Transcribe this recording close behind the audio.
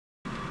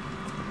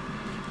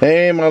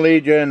Hey, my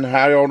Legion,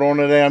 how y'all doing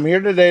today? I'm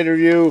here today to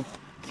review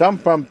some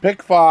from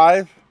Pick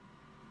 5.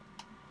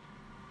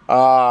 These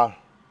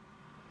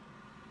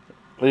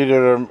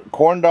are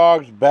corn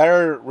dogs,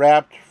 batter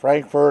wrapped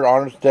Frankfurt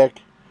on a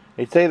stick.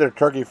 They say they're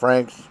turkey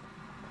franks.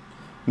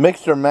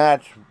 Mix or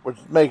match, which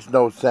makes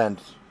no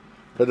sense,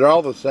 because they're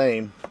all the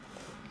same.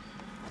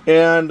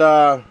 And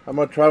I'm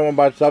going to try one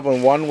by itself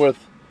and one with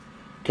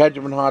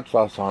ketchup and hot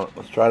sauce on it.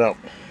 Let's try it out.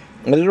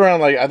 This is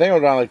around I think it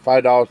was around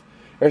 $5.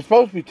 There's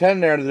supposed to be 10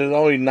 there, and there's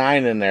only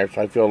 9 in there,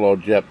 so I feel a little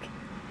gypped.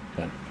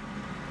 Okay.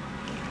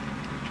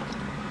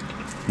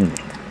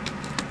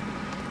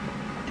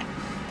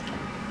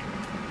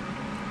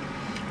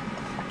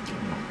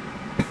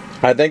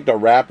 I think the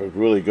wrap is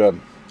really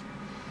good.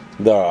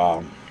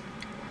 The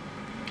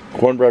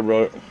cornbread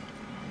really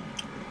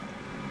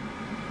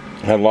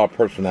had a lot of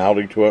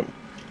personality to it,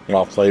 a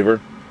lot of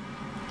flavor.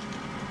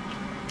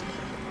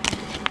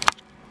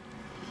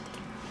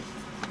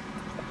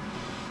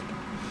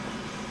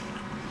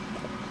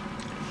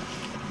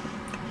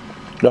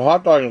 The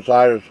hot dog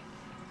inside is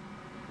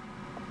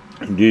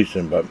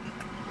decent, but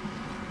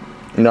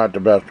not the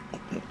best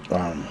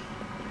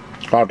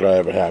hot dog I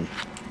ever had.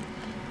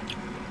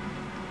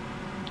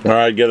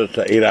 Alright, give this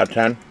an 8 out of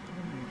 10.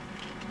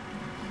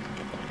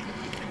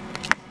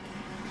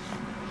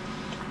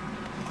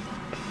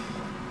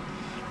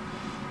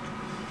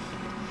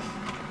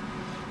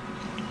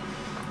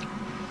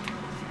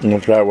 I'm going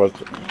to try it with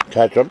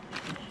ketchup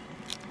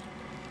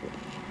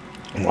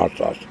and hot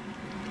sauce.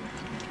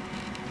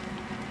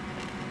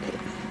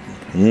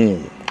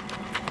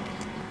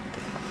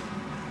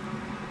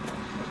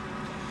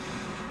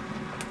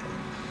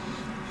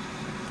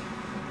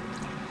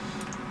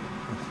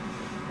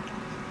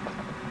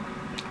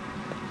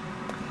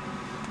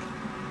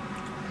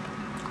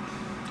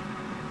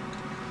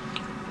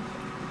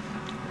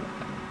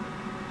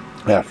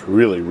 That's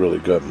really, really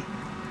good.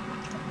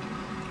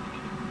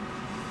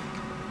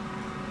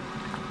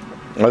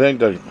 I think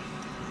the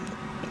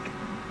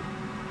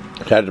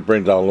ketchup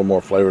brings out a little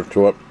more flavor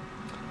to it.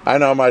 I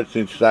know I might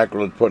seem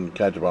sacrilege putting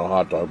ketchup on a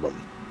hot dog, but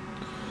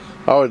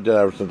I always did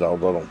ever since I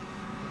was little.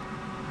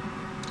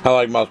 I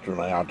like mustard in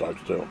my hot dogs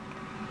too.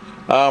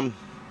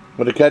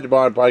 With the ketchup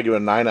on, I'd probably give it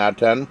a 9 out of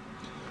 10.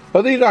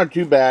 But these aren't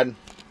too bad.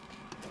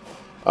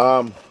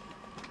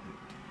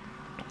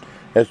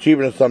 It's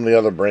cheaper than some of the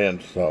other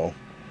brands, so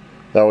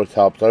that always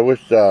helps. I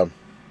wish Dog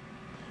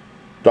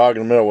in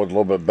the Middle was a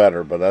little bit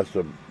better, but that's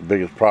the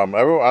biggest problem.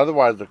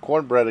 Otherwise, the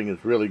corn breading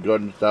is really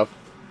good and stuff.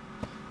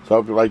 So I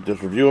hope you like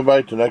this review,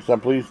 everybody. Till next time,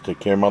 please take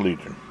care, my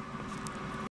Legion.